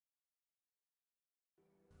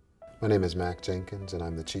My name is Mack Jenkins, and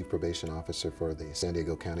I'm the Chief Probation Officer for the San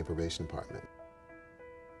Diego County Probation Department.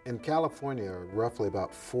 In California, roughly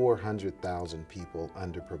about 400,000 people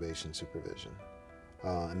under probation supervision,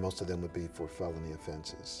 and most of them would be for felony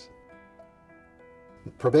offenses.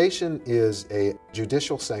 Probation is a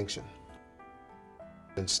judicial sanction.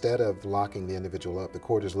 Instead of locking the individual up, the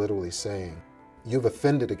court is literally saying, you've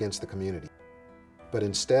offended against the community, but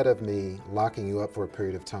instead of me locking you up for a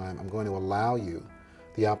period of time, I'm going to allow you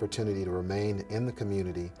the opportunity to remain in the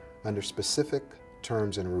community under specific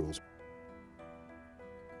terms and rules.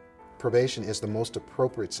 Probation is the most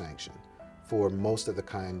appropriate sanction for most of the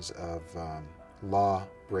kinds of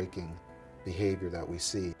law-breaking behavior that we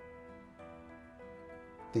see.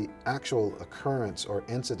 The actual occurrence or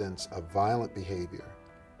incidence of violent behavior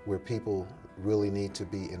where people really need to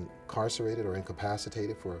be incarcerated or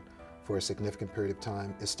incapacitated for a significant period of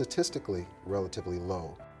time is statistically relatively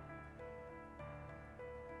low.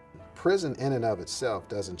 Prison in and of itself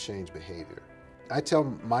doesn't change behavior. I tell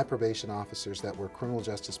my probation officers that we're criminal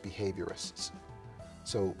justice behaviorists.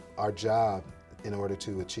 So our job in order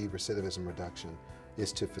to achieve recidivism reduction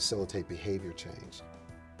is to facilitate behavior change.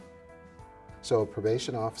 So a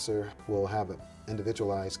probation officer will have an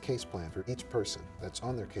individualized case plan for each person that's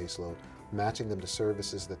on their caseload, matching them to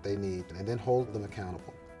services that they need, and then hold them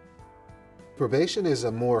accountable. Probation is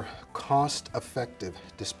a more cost-effective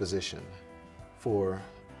disposition for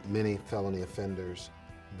many felony offenders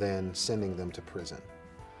than sending them to prison.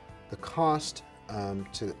 The cost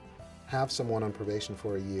to have someone on probation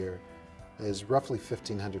for a year is roughly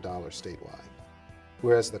 $1,500 statewide,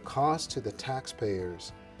 whereas the cost to the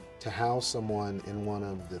taxpayers to house someone in one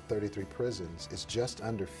of the 33 prisons is just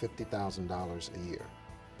under $50,000 a year.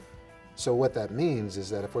 So what that means is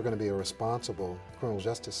that if we're going to be a responsible criminal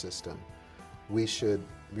justice system, we should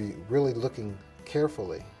be really looking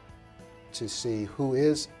carefully to see who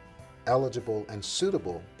is eligible and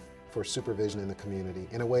suitable for supervision in the community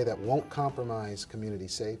in a way that won't compromise community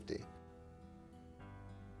safety.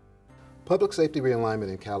 Public safety realignment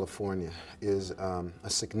in California is a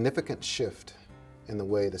significant shift in the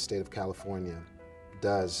way the state of California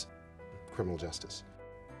does criminal justice.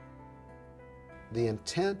 The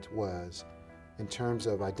intent was, in terms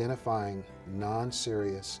of identifying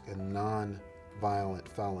non-serious and non-violent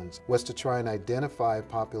felons, was to try and identify a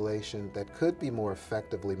population that could be more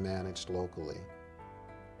effectively managed locally.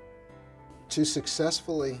 To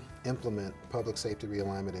successfully implement public safety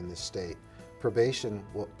realignment in this state, probation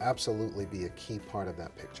will absolutely be a key part of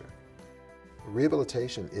that picture.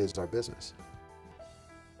 Rehabilitation is our business.